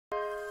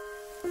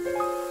Hey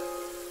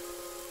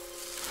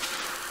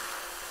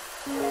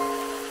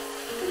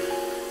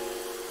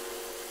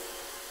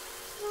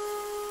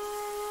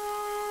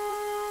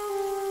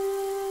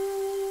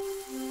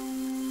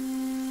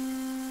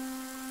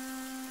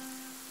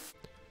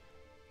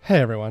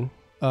everyone,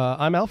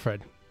 I'm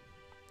Alfred.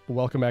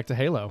 Welcome back to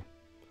Halo.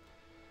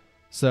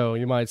 So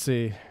you might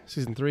see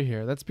Season 3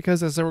 here. That's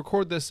because as I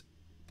record this,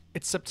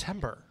 it's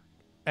September.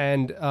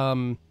 And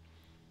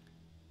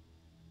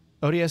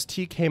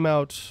ODST came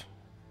out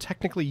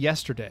technically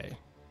yesterday.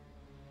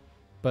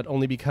 But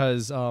only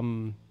because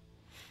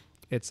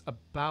it's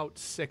about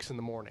 6 in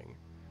the morning.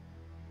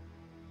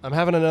 I'm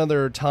having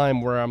another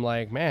time where I'm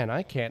like, man,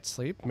 I can't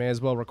sleep. May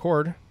as well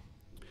record.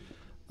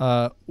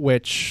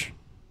 Which...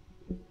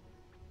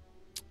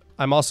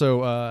 I'm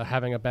also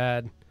having a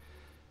bad...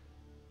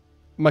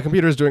 My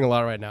computer is doing a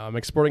lot right now. I'm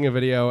exporting a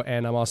video,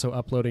 and I'm also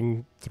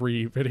uploading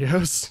 3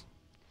 videos.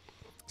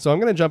 So I'm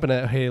going to jump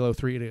into Halo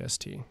 3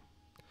 ODST.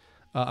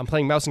 I'm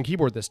playing mouse and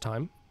keyboard this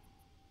time.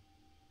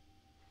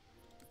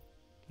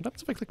 What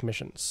happens if I click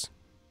missions?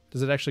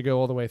 Does it actually go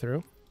all the way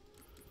through?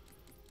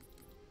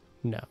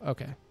 No.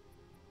 Okay.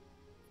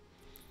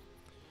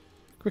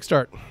 Quick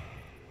start.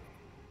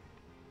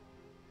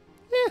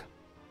 Yeah.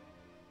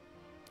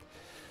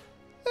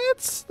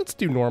 Let's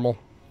do normal.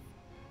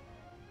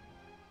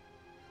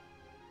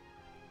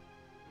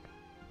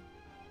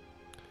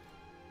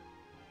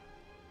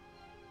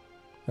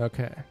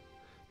 Okay.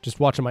 Just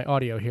watching my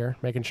audio here,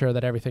 making sure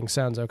that everything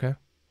sounds okay.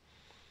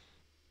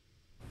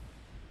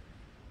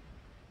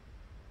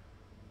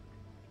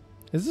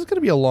 Is this going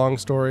to be a long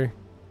story?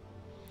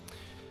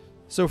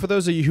 So for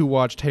those of you who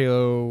watched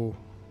Halo,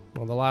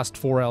 well, the last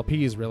 4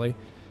 LPs really,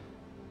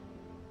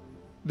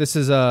 this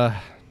is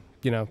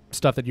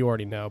stuff that you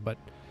already know, but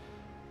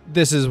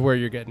this is where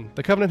you're getting.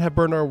 The Covenant have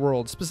burned our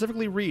world,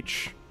 specifically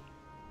Reach.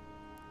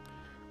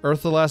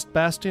 Earth, the last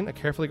bastion, a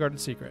carefully guarded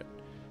secret.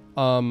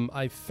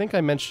 I think I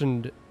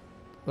mentioned...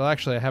 Well,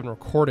 actually, I haven't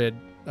recorded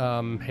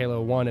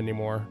Halo 1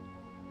 anymore.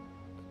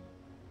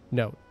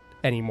 No,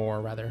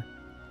 anymore, rather.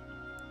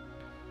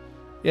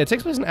 Yeah, it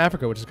takes place in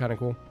Africa, which is kind of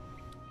cool.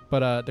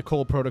 But the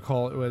Cole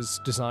Protocol was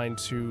designed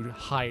to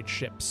hide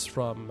ships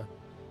from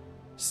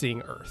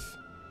seeing Earth.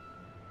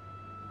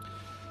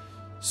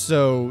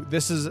 So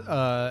this is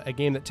a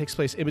game that takes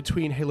place in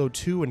between Halo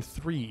 2 and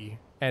 3,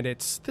 and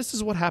this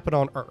is what happened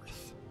on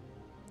Earth.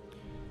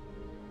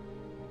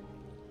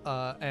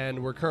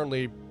 And we're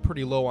currently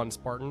pretty low on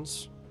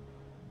Spartans,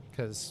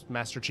 because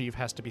Master Chief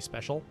has to be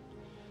special,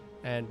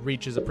 and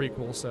Reach is a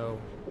prequel,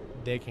 so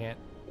they can't.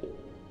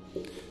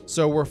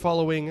 So we're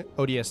following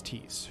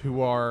ODSTs,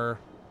 who are,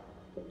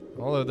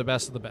 well, they're the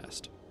best of the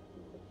best.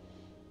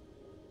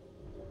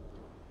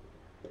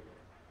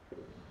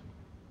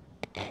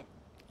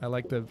 I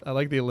like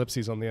the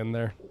ellipses on the end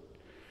there.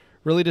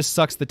 Really just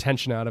sucks the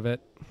tension out of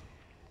it.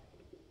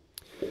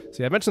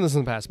 See, I mentioned this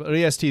in the past, but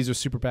ODSTs are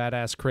super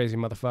badass, crazy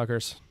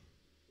motherfuckers.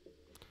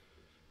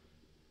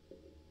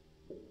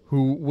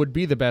 Who would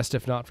be the best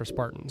if not for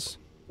Spartans.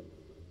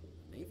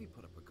 Navy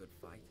put up a good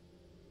fight.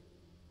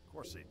 Of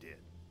course they did.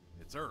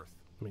 It's Earth.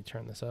 Let me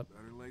turn this up.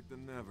 Better late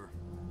than never.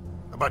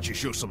 How about you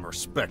show some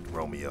respect,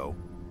 Romeo?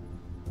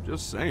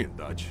 Just saying,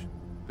 Dutch.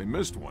 They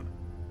missed one.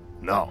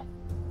 No.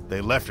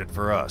 They left it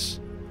for us.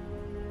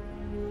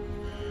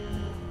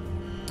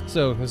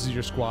 So, this is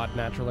your squad,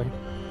 naturally.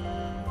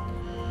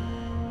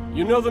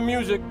 You know the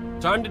music.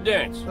 Time to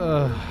dance.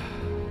 Hello,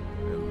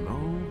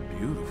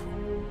 beautiful.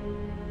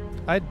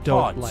 I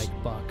don't Pods.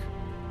 like Buck.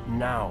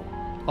 Now.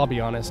 I'll be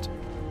honest.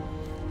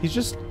 He's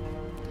just...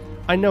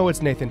 I know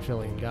it's Nathan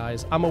Fillion,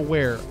 guys. I'm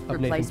aware of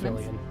Nathan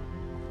Fillion.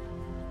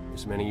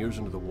 This many years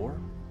into the war?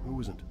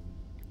 Who isn't?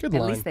 Good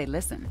At line. least they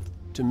listen.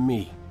 To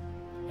me.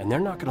 And they're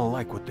not gonna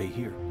like what they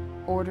hear.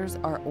 Orders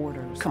are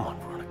orders. Come on,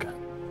 Veronica.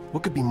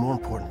 What could be more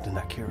important than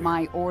that carrier?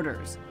 My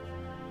orders.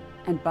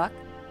 And Buck,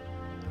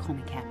 call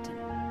me Captain.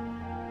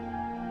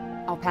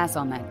 I'll pass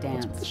on that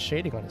dance. What's with the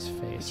shading on his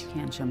But face? you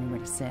can show me where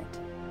to sit.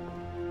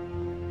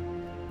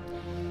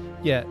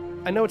 Yeah,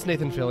 I know it's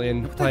Nathan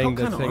Fillion playing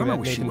the kind of thing armor that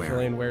was she Nathan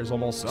wearing? Fillion wears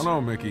almost...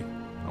 Dunno, Mickey.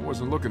 I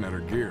wasn't looking at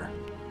her gear.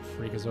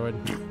 Freakazoid.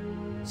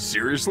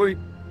 Seriously?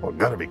 Well,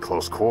 gotta be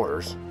close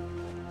quarters.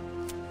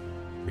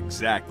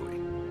 Exactly.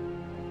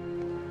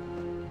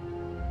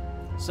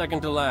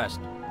 Second to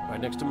last.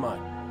 Right next to mine.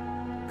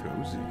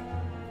 Cozy.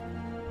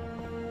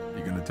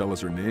 You gonna tell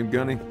us her name,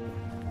 Gunny?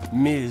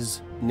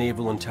 Ms.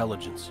 Naval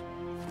Intelligence.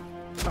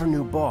 Our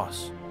new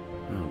boss.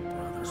 Oh,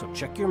 brother. So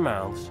check your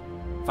mouths,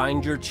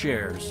 find your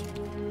chairs,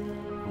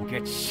 and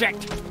get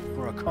set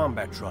for a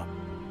combat drop.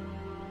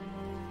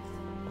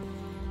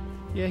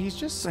 Yeah, he's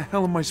just... What the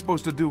hell am I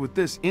supposed to do with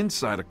this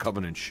inside a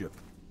Covenant ship?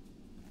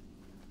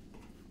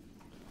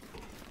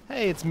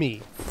 Hey, it's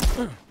me.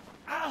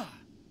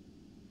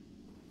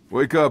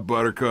 Wake up,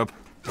 Buttercup.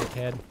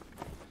 Dickhead.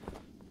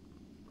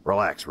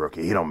 Relax,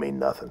 rookie. He don't mean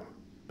nothing.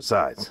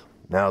 Besides,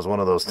 now's one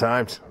of those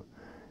times.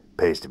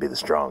 Pays to be the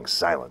strong,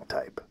 silent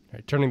type. All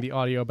right, turning the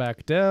audio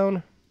back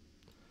down.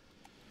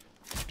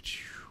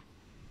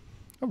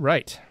 All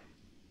right.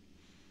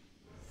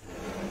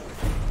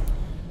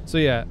 So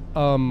yeah,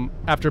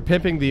 after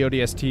pimping the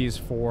ODSTs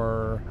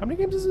for how many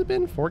games has it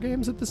been? 4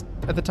 games at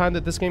the time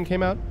that this game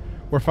came out.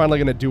 We're finally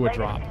gonna do a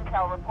drop.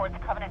 Intel reports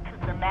Covenant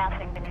troops are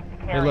massing beneath the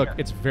Hey, carrier. look,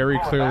 it's very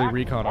clearly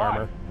recon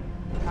armor.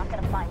 Not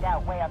gonna find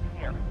out way up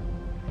here.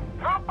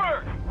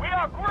 Troopers, we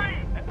are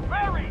green and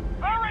very,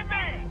 very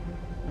mean.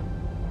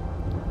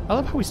 I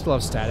love how we still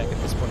have static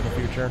at this point in the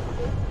future.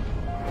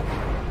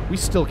 We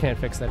still can't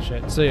fix that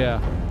shit. So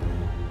yeah,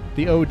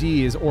 the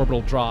OD is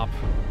orbital drop.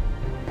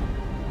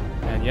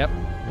 And yep,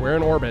 we're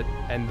in orbit,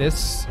 and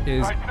this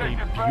is a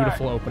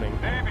beautiful opening.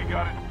 Navy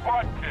got his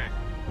butt kicked.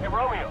 Hey,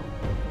 Romeo,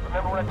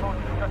 remember when I told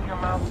you to shut your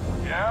mouth?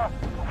 Yeah?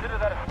 Consider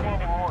that a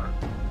standing order.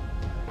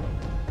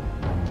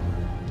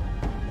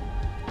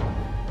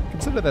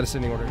 Consider that a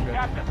standing order. Good.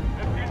 Captain,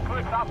 15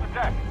 clicks off the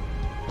deck.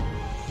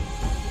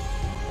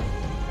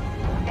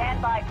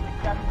 Stand by to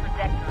adjust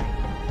trajectory.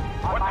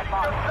 On my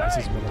mark.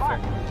 This is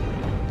wonderful.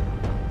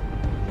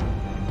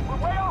 We're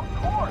way off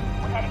course,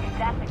 We're heading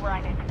exactly where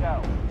I need to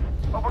go.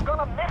 but we're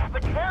gonna miss the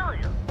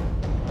carrier.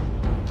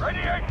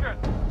 Radiation!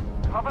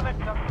 Covenant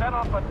just set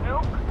off a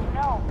nuke?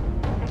 No,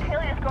 the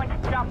carrier's going to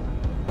jump.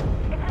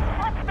 It's a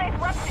slip space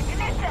rupture.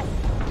 Ignition!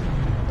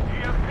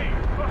 EMP,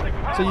 closing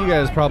So you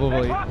guys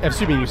probably,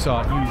 assuming you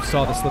saw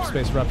the slip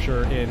space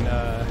rupture in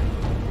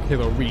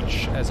Halo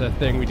Reach as a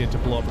thing we did to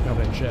blow up a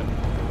Covenant ship.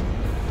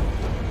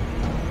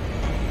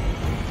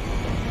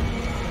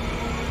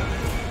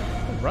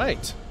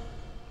 Right.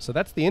 So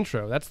that's the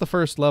intro. That's the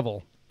first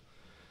level,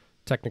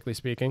 technically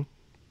speaking.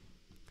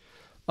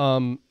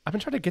 I've been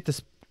trying to get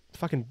this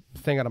fucking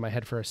thing out of my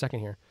head for a second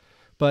here.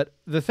 But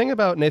the thing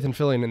about Nathan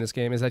Fillion in this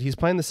game is that he's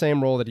playing the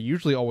same role that he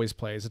usually always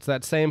plays. It's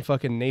that same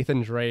fucking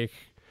Nathan Drake,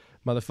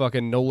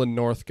 motherfucking Nolan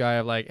North guy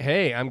of like,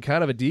 hey, I'm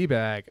kind of a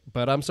D-bag,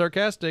 but I'm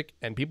sarcastic,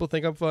 and people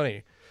think I'm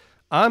funny.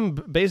 I'm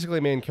basically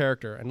a main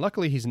character, and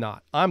luckily he's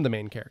not. I'm the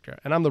main character,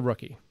 and I'm the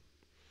rookie.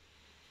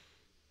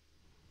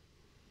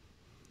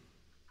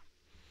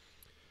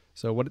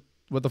 So what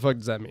the fuck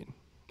does that mean?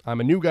 I'm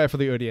a new guy for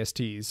the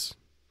ODSTs,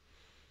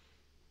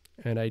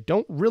 and I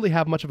don't really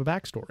have much of a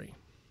backstory,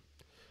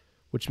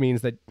 which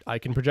means that I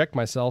can project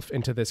myself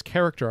into this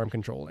character I'm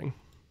controlling.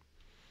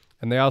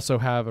 And they also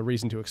have a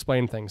reason to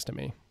explain things to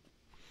me.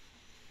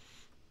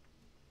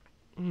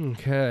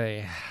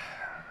 Okay.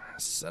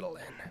 Settle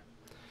in.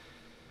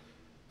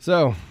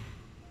 So,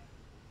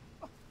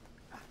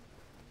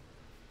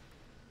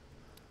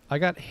 I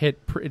got hit.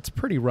 It's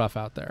pretty rough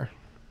out there.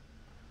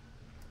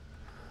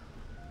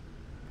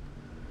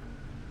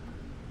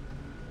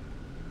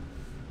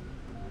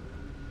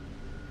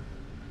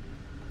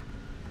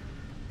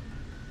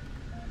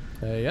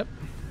 Yep.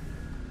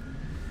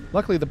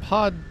 Luckily, the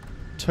pod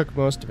took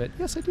most of it.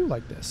 Yes, I do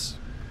like this.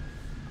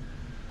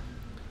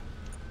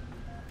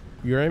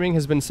 Your aiming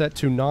has been set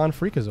to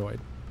non-freakazoid.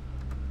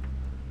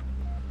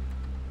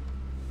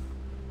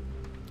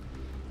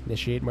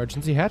 Initiate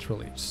emergency hatch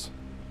release.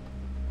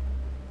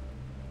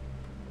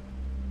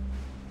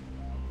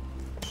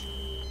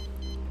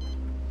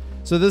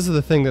 So this is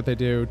the thing that they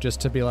do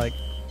just to be like,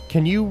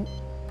 can you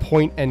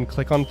point and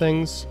click on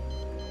things?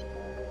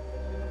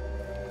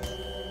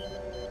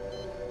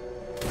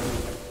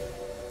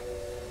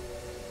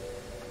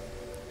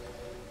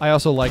 I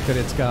also like that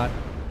it's got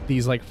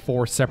these like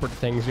 4 separate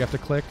things you have to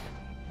click.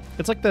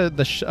 It's like it's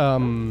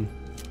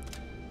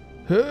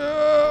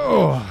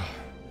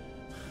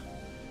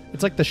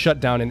like the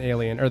shutdown in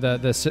Alien, or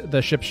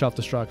the ship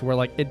self-destruct, where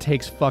like it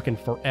takes fucking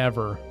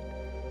forever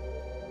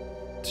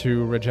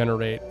to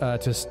regenerate,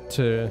 not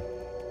to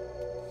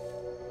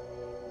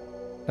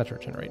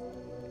regenerate,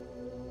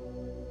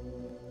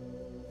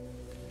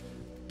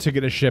 to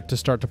get a ship to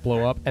start to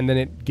blow up, and then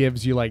it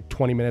gives you like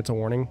 20 minutes of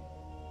warning.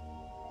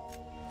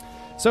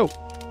 So,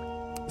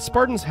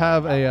 Spartans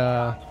have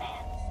a,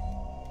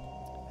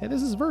 hey,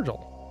 this is Virgil.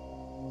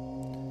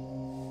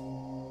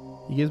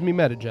 He gives me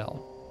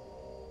Metagel.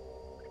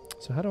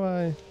 So how do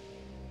I...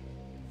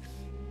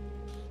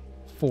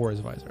 4 is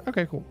visor.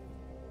 Okay, cool.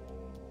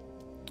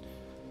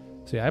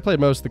 So yeah, I played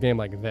most of the game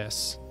like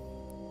this.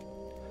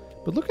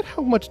 But look at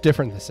how much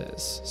different this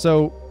is.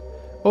 So,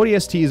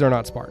 ODSTs are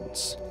not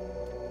Spartans.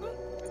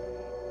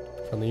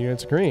 Friendly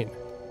units are green.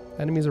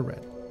 Enemies are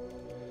red.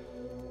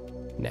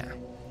 Nah.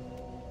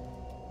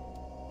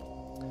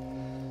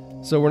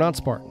 So we're not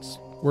Spartans.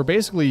 We're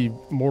basically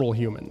mortal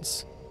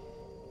humans.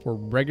 We're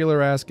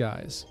regular-ass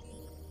guys.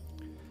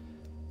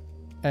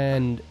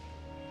 And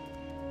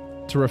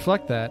to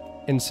reflect that,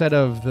 instead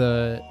of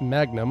the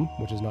Magnum,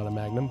 which is not a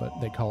Magnum, but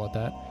they call it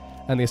that,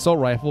 and the assault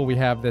rifle, we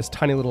have this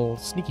tiny little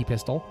sneaky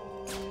pistol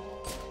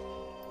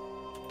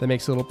that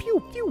makes a little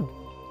pew-pew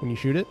when you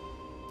shoot it.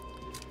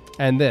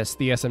 And this,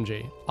 the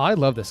SMG. I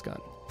love this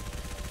gun.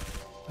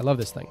 I love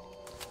this thing.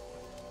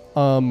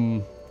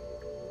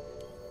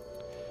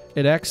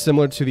 It acts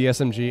similar to the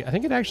SMG. I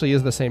think it actually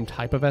is the same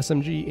type of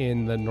SMG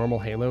in the normal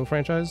Halo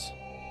franchise.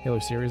 Halo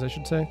series, I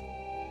should say.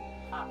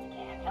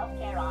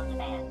 Healthcare on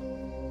demand.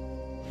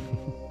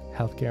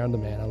 Healthcare on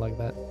demand, I like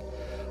that.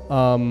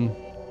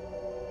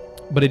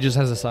 But it just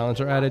has a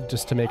silencer added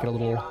just to make it a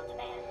little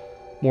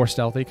more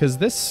stealthy, because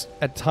this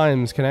at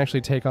times can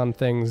actually take on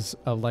things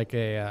of like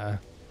a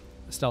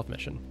stealth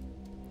mission.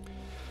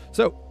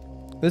 So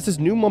this is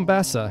New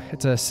Mombasa.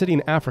 It's a city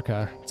in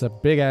Africa. It's a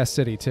big ass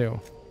city too.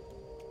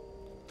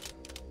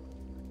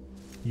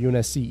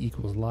 UNSC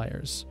equals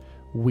liars.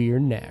 We're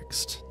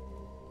next.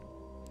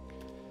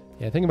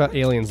 Yeah, the thing about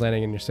aliens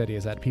landing in your city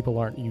is that people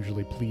aren't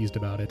usually pleased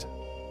about it.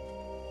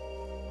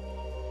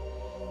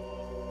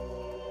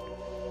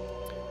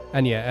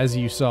 And yeah, as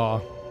you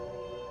saw...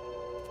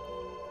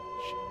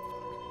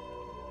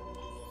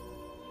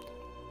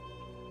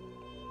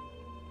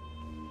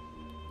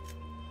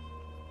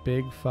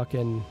 Big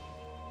fucking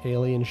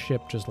alien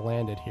ship just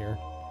landed here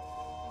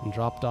and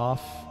dropped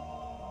off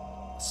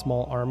a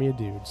small army of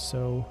dudes.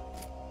 So,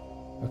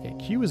 okay,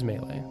 Q is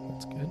melee.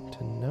 That's good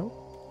to know.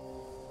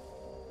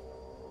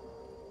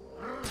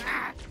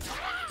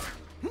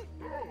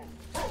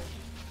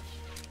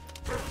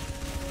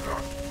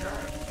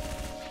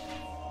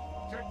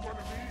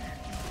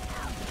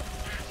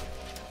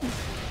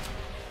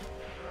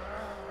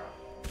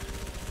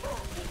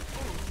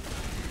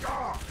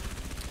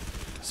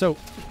 So,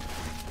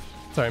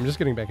 sorry, I'm just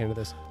getting back into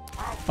this.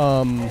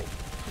 One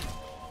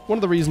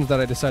of the reasons that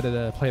I decided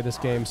to play this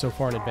game so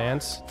far in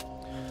advance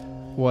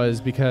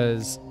was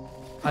because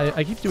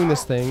I keep doing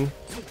this thing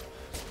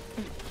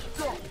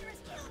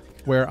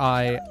where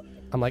I'm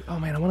like, oh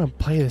man, I want to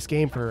play this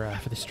game for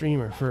the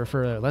stream or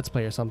for a Let's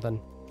Play or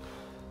something.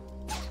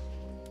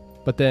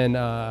 But then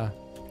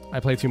I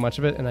play too much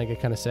of it and I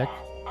get kind of sick.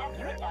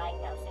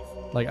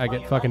 Like, I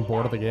get fucking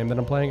bored of the game that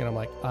I'm playing and I'm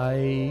like,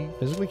 I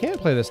physically can't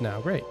play this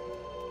now. Great.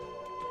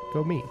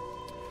 Go me.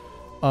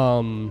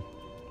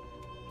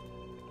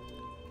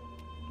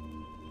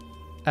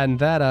 And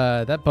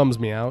that bums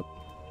me out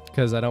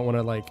because I don't want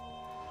to, like,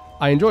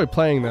 I enjoy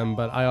playing them,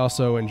 but I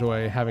also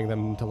enjoy having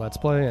them to Let's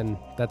Play, and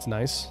that's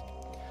nice.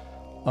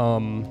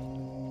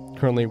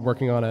 Currently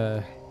working on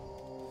a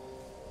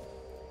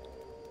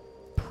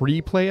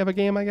pre-play of a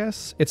game, I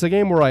guess. It's a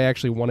game where I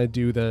actually want to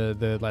do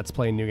the Let's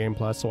Play New Game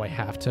Plus, so I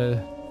have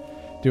to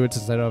do it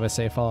since I don't have a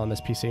save file on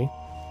this PC.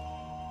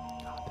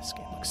 God, this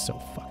game looks so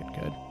fucking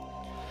good.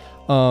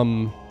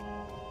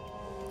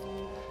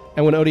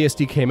 And when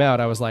ODST came out,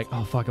 I was like,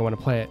 oh, fuck, I want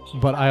to play it.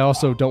 But I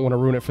also don't want to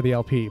ruin it for the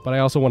LP. But I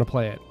also want to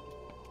play it.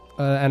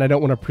 And I don't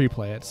want to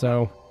pre-play it,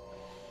 so...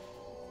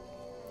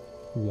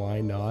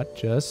 why not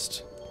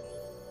just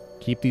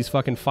keep these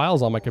fucking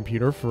files on my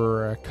computer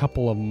for a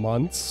couple of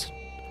months?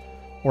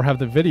 Or have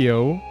the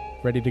video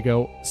ready to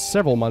go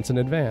several months in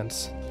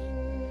advance.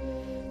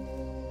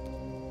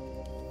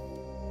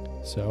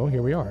 So,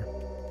 here we are.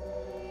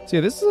 So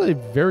yeah, this is a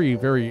very,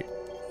 very...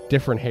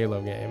 different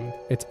Halo game.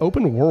 It's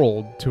open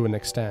world to an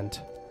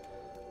extent.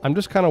 I'm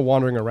just kind of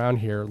wandering around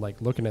here,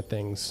 like looking at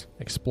things,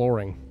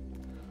 exploring.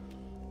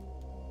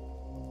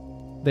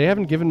 They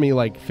haven't given me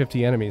like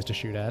 50 enemies to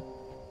shoot at.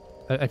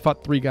 I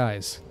fought 3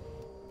 guys.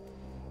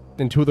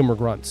 And 2 of them were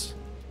grunts.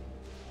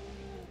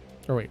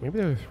 Or wait, maybe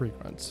there were 3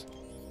 grunts.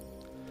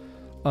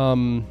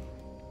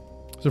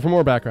 So for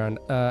more background,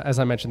 as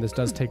I mentioned, this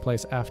does take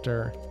place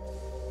after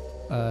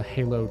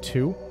Halo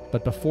 2,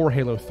 but before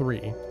Halo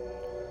 3.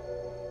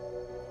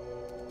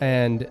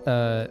 And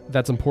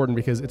that's important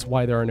because it's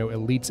why there are no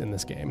elites in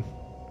this game.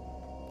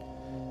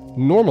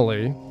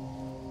 Normally,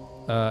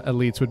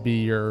 elites would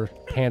be your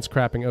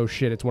pants-crapping, oh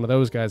shit, it's one of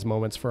those guys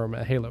moments from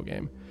a Halo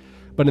game.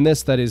 But in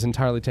this, that is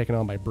entirely taken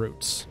on by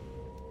brutes.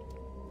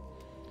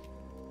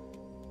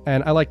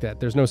 And I like that.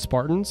 There's no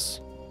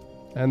Spartans,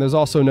 and there's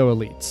also no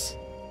elites.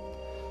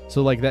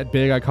 So like that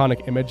big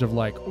iconic image of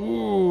like,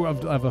 ooh,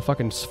 of a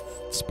fucking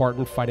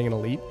Spartan fighting an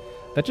elite,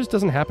 that just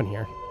doesn't happen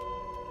here.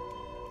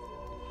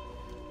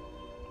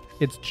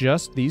 It's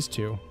just these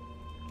 2.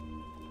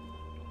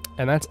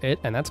 And that's it,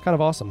 and that's kind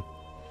of awesome.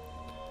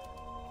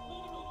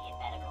 Need immediate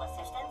medical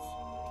assistance?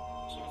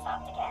 Choose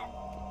opt again.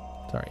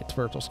 Sorry, it's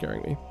Virtual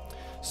scaring me.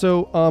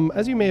 So,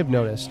 as you may have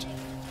noticed...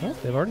 oh,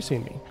 they've already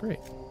seen me. Great.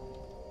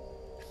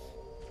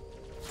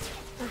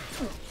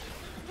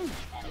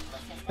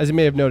 As you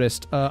may have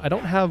noticed, I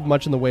don't have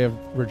much in the way of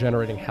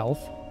regenerating health.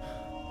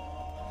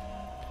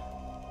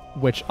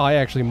 Which I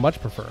actually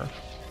much prefer.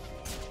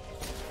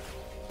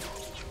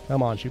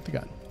 Come on, shoot the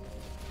gun.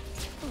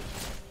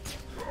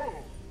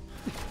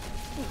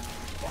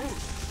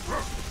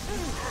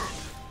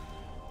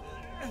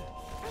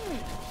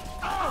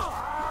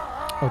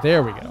 Oh,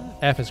 there we go.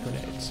 F is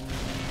grenades.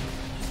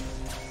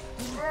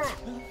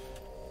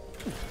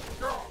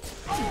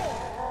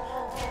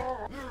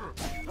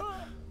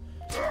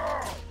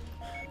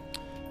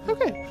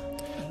 Okay.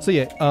 So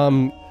yeah,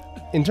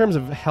 in terms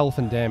of health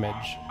and damage...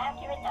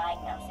 accurate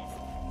diagnosis.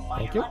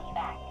 Thank you.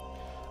 Back.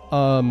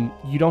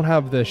 You don't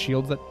have the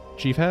shields that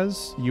Chief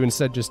has. You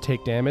instead just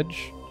take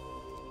damage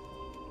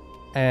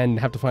and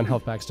have to find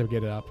health packs to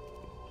get it up.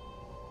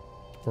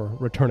 Or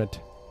return it.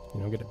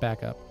 You know, get it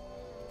back up.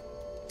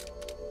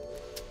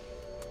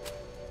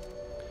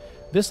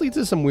 This leads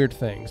to some weird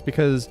things,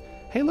 because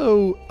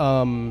Halo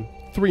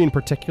 3 in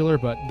particular,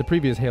 but the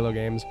previous Halo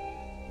games,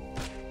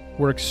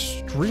 were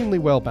extremely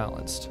well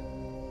balanced.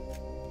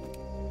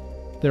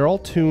 They're all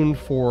tuned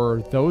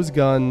for those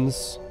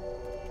guns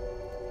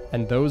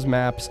and those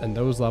maps and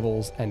those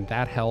levels and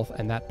that health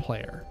and that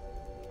player.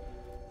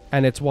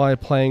 And it's why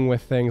playing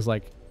with things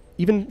like,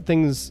 even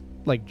things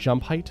like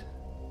jump height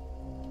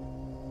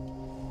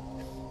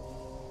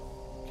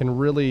can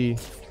really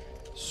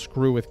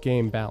screw with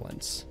game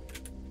balance.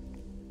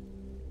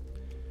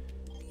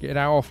 Get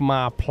off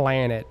my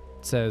planet,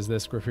 says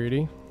this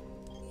graffiti.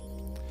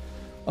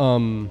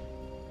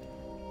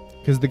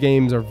 Because the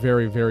games are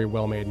very, very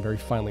well made and very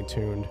finely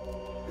tuned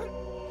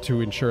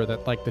to ensure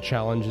that, like, the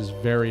challenge is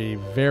very,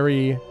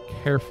 very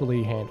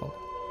carefully handled.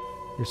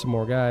 Here's some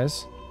more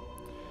guys.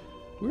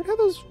 Weird how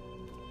those...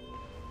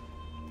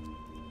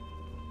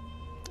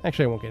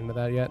 Actually, I won't get into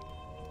that yet.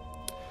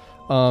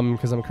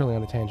 Because I'm currently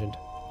on a tangent.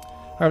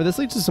 However, this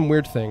leads to some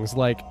weird things,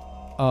 like,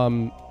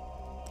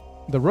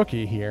 the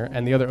rookie here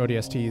and the other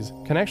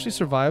ODSTs can actually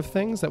survive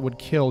things that would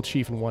kill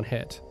Chief in one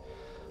hit.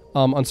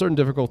 On certain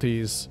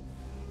difficulties,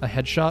 a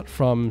headshot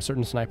from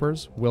certain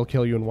snipers will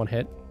kill you in one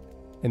hit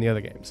in the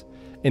other games.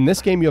 In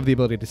this game, you have the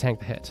ability to tank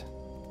the hit.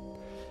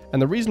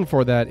 And the reason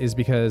for that is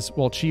because,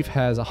 well, Chief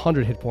has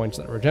 100 hit points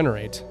that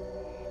regenerate.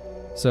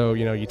 So,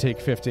 you know, you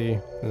take 50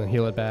 and then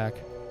heal it back,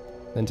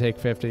 then take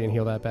 50 and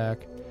heal that back,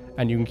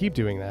 and you can keep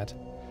doing that.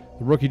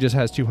 The rookie just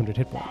has 200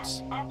 hit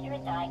points.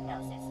 Accurate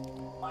diagnosis,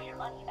 or your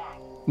money back.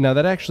 Now,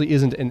 that actually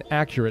isn't an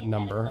accurate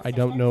number. I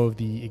don't know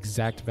the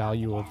exact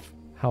value of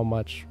how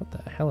much... What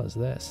the hell is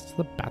this? Is it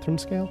the bathroom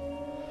scale?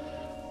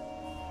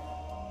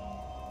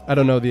 I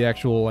don't know the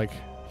actual, like,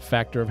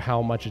 factor of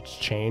how much it's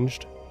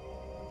changed.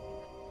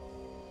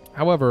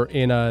 However,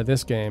 in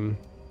this game,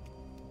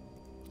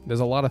 there's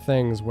a lot of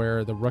things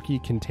where the rookie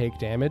can take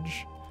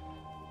damage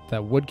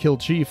that would kill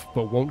Chief,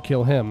 but won't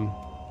kill him.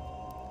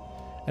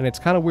 And it's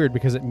kind of weird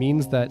because it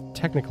means that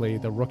technically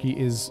the rookie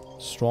is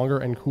stronger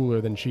and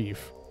cooler than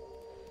Chief.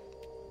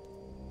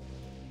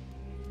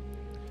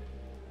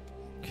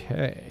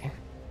 Okay.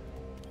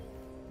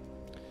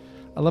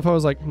 I love how I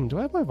was like, do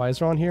I have my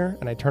visor on here?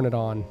 And I turn it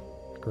on.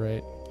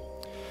 Great.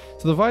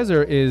 So the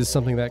visor is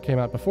something that came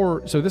out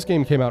before. So this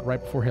game came out right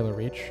before Halo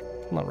Reach.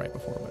 Not right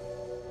before,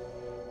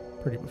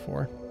 but pretty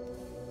before.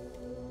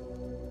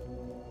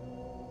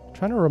 I'm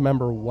trying to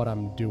remember what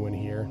I'm doing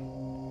here.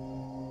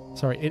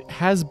 Sorry, it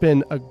has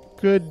been a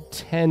good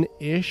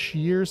 10-ish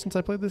years since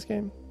I played this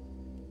game.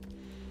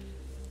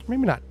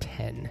 Maybe not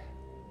 10.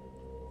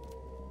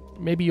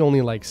 Maybe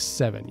only like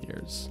 7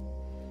 years.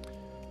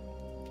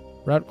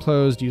 Route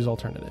closed, use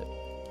alternate.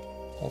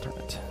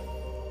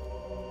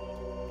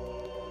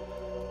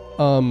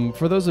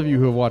 For those of you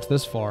who have watched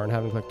this far and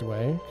haven't clicked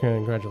away,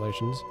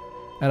 congratulations.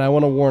 And I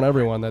want to warn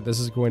everyone that this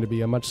is going to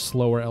be a much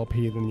slower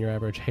LP than your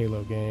average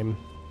Halo game.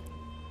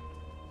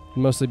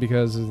 Mostly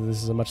because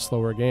this is a much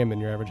slower game than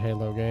your average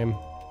Halo game.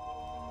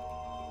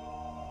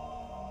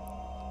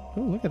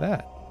 Oh, look at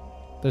that.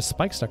 There's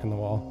spikes stuck in the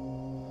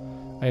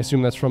wall. I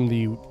assume that's from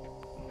the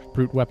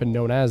brute weapon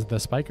known as the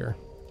Spiker.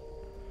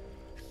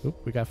 Oop,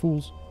 we got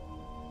fools.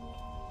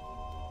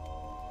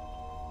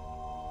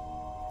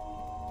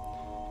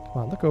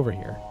 Come on, look over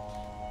here.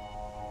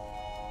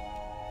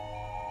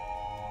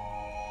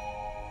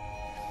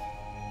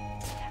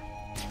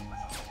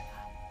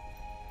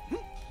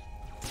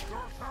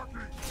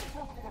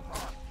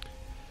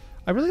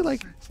 I really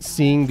like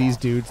seeing these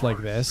dudes like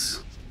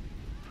this.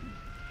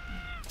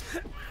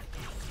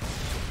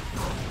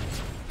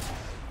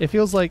 It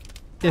feels like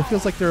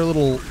they're a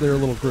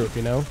little group,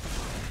 you know?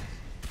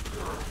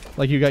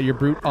 Like you got your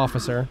brute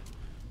officer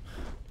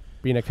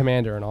being a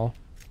commander and all.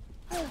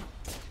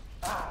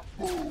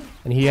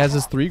 And he has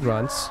his 3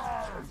 grunts.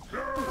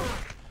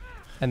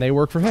 And they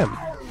work for him.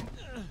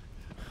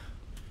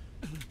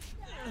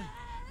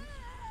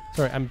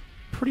 Sorry, I'm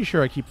pretty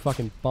sure I keep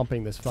fucking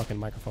bumping this fucking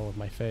microphone with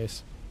my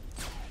face.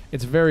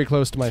 It's very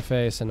close to my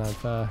face, and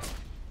I've, There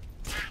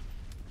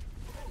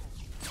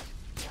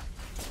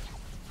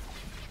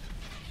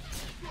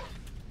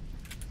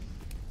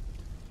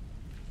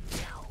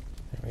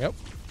we go.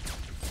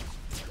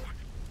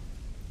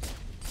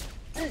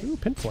 Ooh,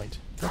 pinpoint.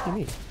 Lucky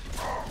me.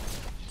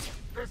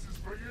 This is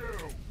for you.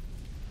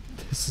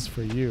 This is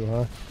for you,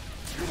 huh?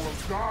 You will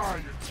die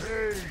in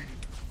pain.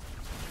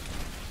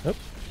 Nope.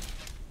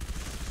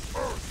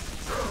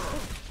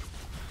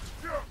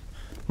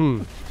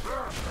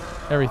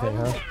 Everything,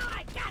 huh?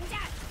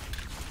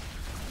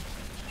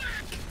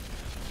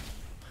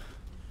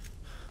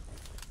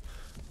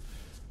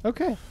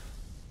 Okay.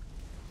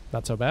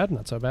 Not so bad,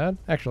 not so bad.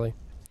 Actually,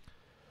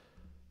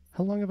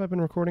 how long have I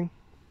been recording?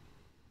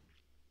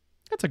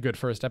 That's a good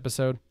first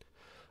episode.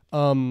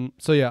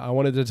 So yeah, I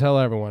wanted to tell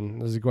everyone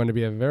this is going to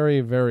be a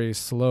very, very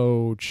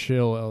slow,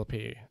 chill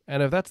LP.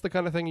 And if that's the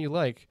kind of thing you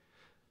like,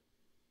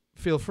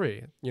 feel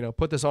free. You know,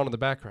 put this on in the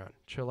background.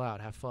 Chill out,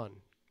 have fun,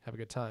 have a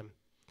good time.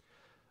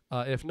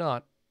 If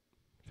not,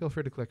 feel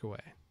free to click away.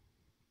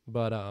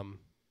 But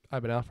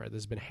I've been Alfred.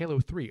 This has been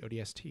Halo 3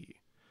 ODST,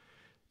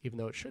 even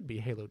though it should be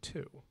Halo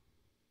 2.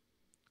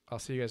 I'll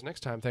see you guys next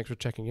time. Thanks for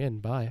checking in.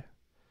 Bye.